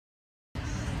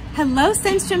Hello,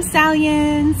 Stenstrom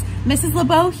Stallions! Mrs.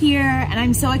 Lebeau here, and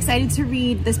I'm so excited to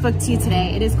read this book to you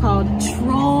today. It is called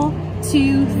Troll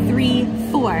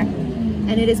 234,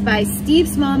 and it is by Steve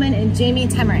Smallman and Jamie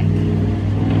Temerick.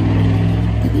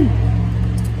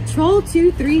 Troll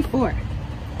 234.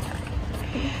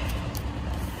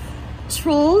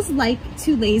 Trolls like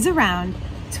to laze around,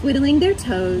 twiddling their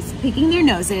toes, picking their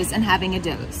noses, and having a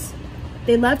doze.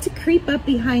 They love to creep up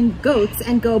behind goats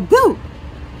and go boo!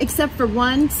 Except for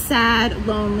one sad,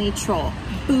 lonely troll,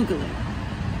 Boogaloo.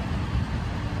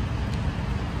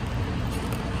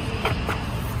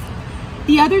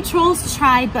 The other trolls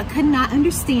tried but could not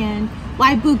understand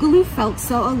why Boogaloo felt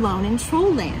so alone in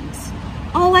Trollland.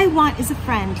 All I want is a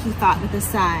friend, he thought with a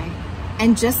sigh.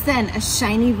 And just then a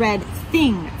shiny red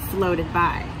thing floated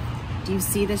by. Do you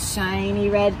see the shiny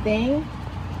red thing?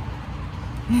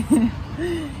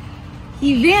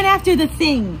 He ran after the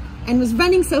thing and was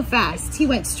running so fast, he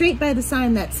went straight by the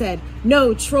sign that said,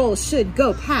 "No troll should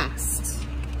go past."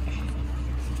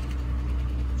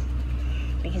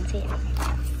 We can see it.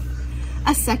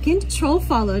 A second troll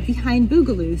followed behind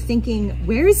Boogaloo, thinking,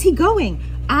 "Where is he going?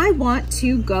 I want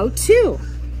to go too."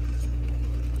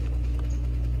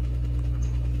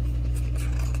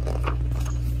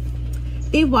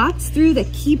 They walked through the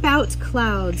keep-out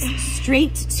clouds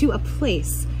straight to a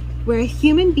place where a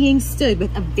human being stood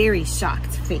with a very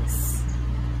shocked face.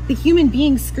 The human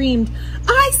being screamed,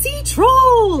 "I see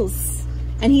trolls!"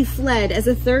 And he fled as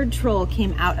a third troll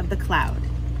came out of the cloud.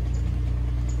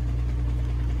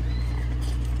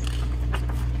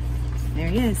 There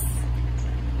he is.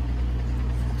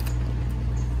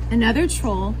 Another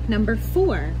troll, number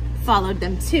 4, followed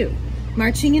them too,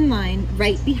 marching in line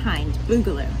right behind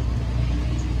Boogaloo.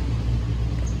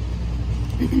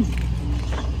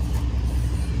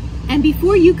 And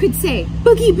before you could say,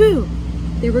 "Boogie boo,"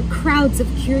 there were crowds of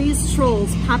curious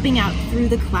trolls popping out through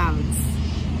the clouds.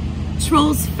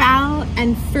 Trolls foul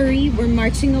and furry were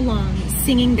marching along,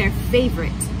 singing their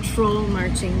favorite troll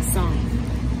marching song.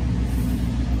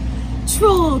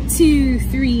 Troll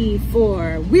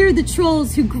 234, we're the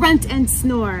trolls who grunt and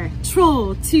snore.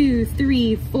 Troll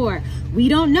 234, we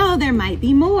don't know, there might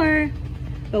be more,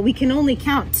 but we can only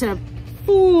count to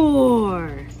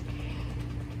 4.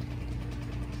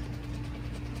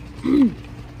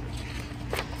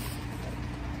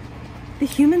 The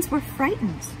humans were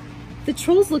frightened. The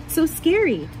trolls looked so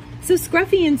scary, so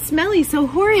scruffy and smelly, so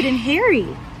horrid and hairy.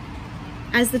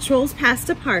 As the trolls passed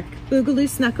a park, Boogaloo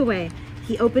snuck away.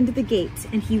 He opened the gate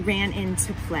and he ran in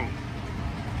to play.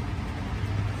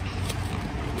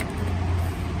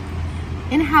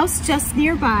 In a house just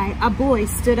nearby, a boy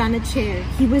stood on a chair.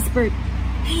 He whispered,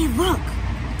 "Hey, look,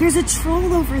 there's a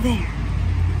troll over there.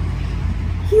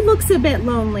 He looks a bit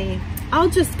lonely. I'll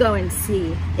just go and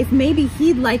see if maybe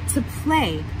he'd like to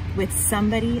play with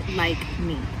somebody like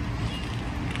me."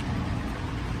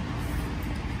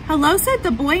 "Hello," said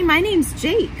the boy, "my name's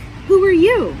Jake. Who are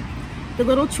you?" The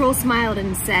little troll smiled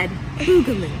and said,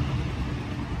 "Boogaloo."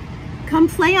 "Come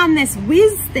play on this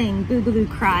whiz thing," Boogaloo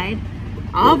cried.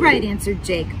 "All right," answered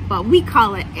Jake, "but we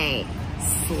call it a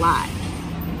slide."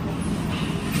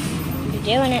 You're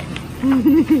doing it.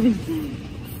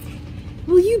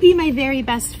 "Will you be my very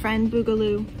best friend,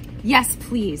 Boogaloo?" "Yes,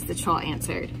 please," the troll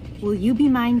answered. "Will you be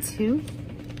mine too?"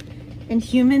 And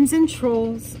humans and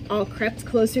trolls all crept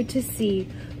closer to see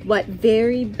what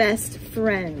very best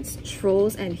friends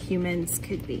trolls and humans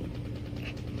could be.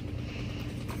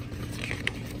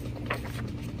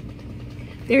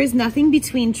 There is nothing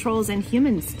between trolls and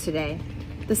humans today.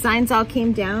 The signs all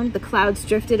came down, the clouds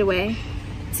drifted away.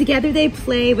 Together they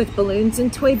play with balloons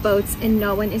and toy boats, and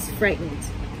no one is frightened,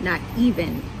 not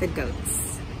even the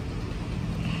goats.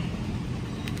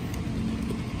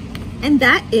 And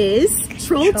that is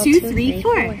Troll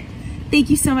 234. Thank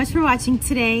you so much for watching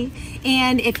today.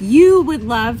 And if you would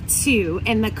love to,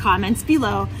 in the comments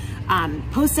below,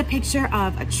 post a picture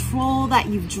of a troll that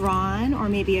you've drawn, or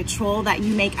maybe a troll that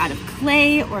you make out of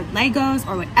clay or Legos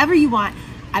or whatever you want,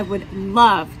 I would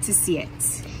love to see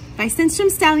it. Bye, Stenstrom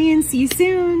Stallions. See you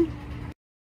soon.